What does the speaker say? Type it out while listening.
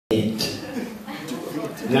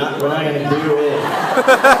No, we're not gonna do it.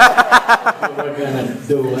 We're gonna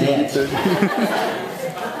do it.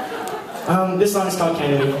 This song is called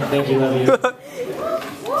Kennedy. Thank you, love you.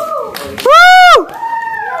 Woo!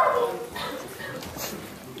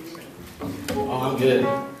 Oh, I'm good.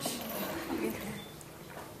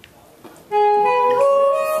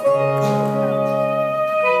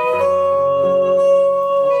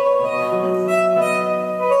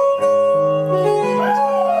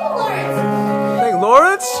 Hey,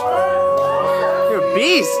 Lawrence? You're a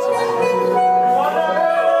beast.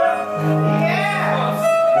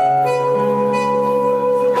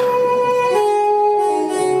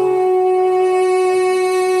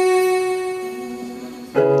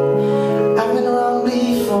 I've been wrong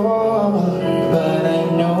before, but I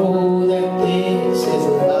know that this is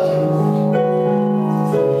love.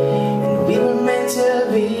 And we were meant to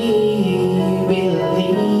be,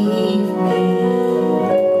 believe me.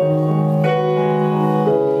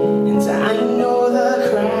 And I know the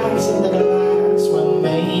cracks in the glass will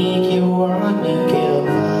make you want to give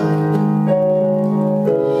up.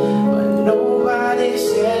 But nobody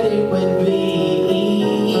said it would be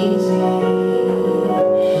easy.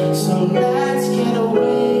 So let's get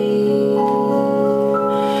away.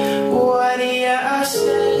 What do you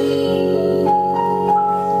say?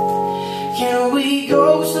 Can we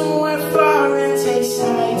go somewhere far and take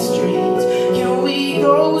side streets? Can we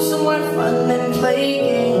go somewhere fun and play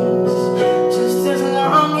games? Just as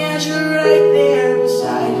long as you're right there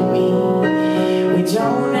beside me. We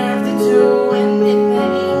don't have to do anything.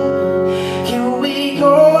 Can we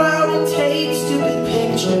go out and take stupid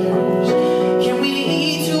pictures? Can we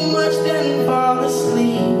eat too much then fall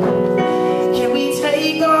asleep? Can we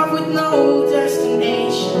take off with no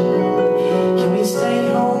destination? Can we stay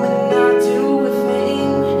home and not do a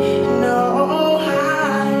thing? No, I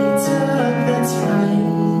took the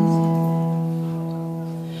time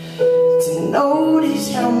to notice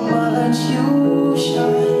how much you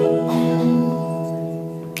shine.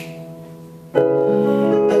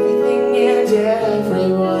 Everything and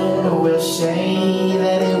everyone will say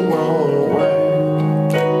that it won't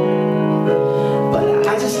work, but I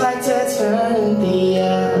just like to turn the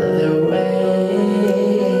other way.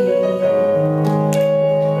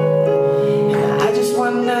 And I just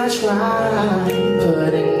wanna try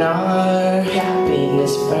putting our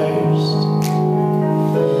happiness first,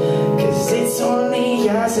 'cause it's only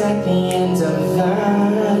us at the end of the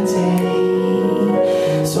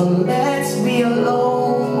day. So let's be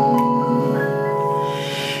alone.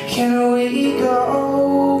 Can we go?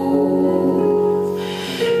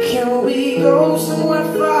 Can we go somewhere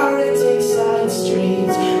far and take side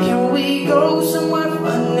streets? Can we go somewhere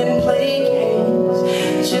fun and play games?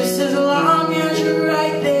 Just as long as you're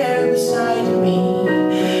right there beside me.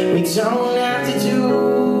 We don't have to do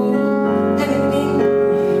anything.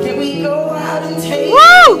 Can we go out and take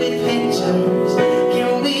good pictures?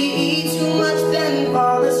 Can we eat too much then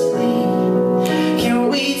fall asleep? Can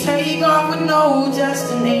we take off with no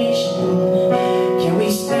destination? Can we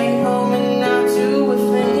stay home and not do a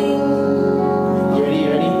thing? You ready? You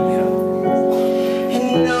ready? Yeah. And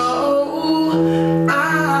no, I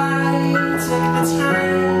took the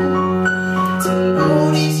time to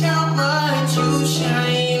notice how much you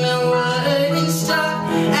shine. I wouldn't stop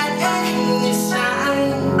at any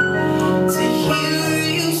sign to hear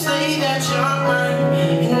you say that you're mine.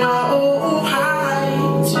 And no, I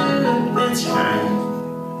took the time.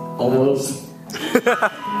 Almost.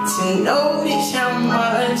 To notice how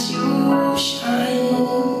much you shine.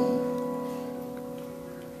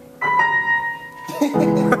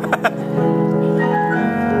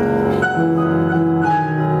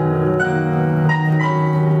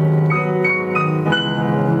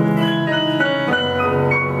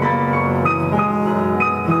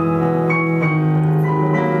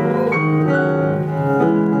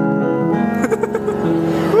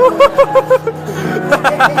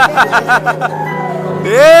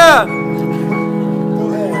 Yeah! Go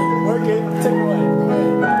ahead, work it, take it away. Go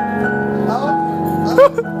ahead. Up,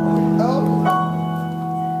 up, up.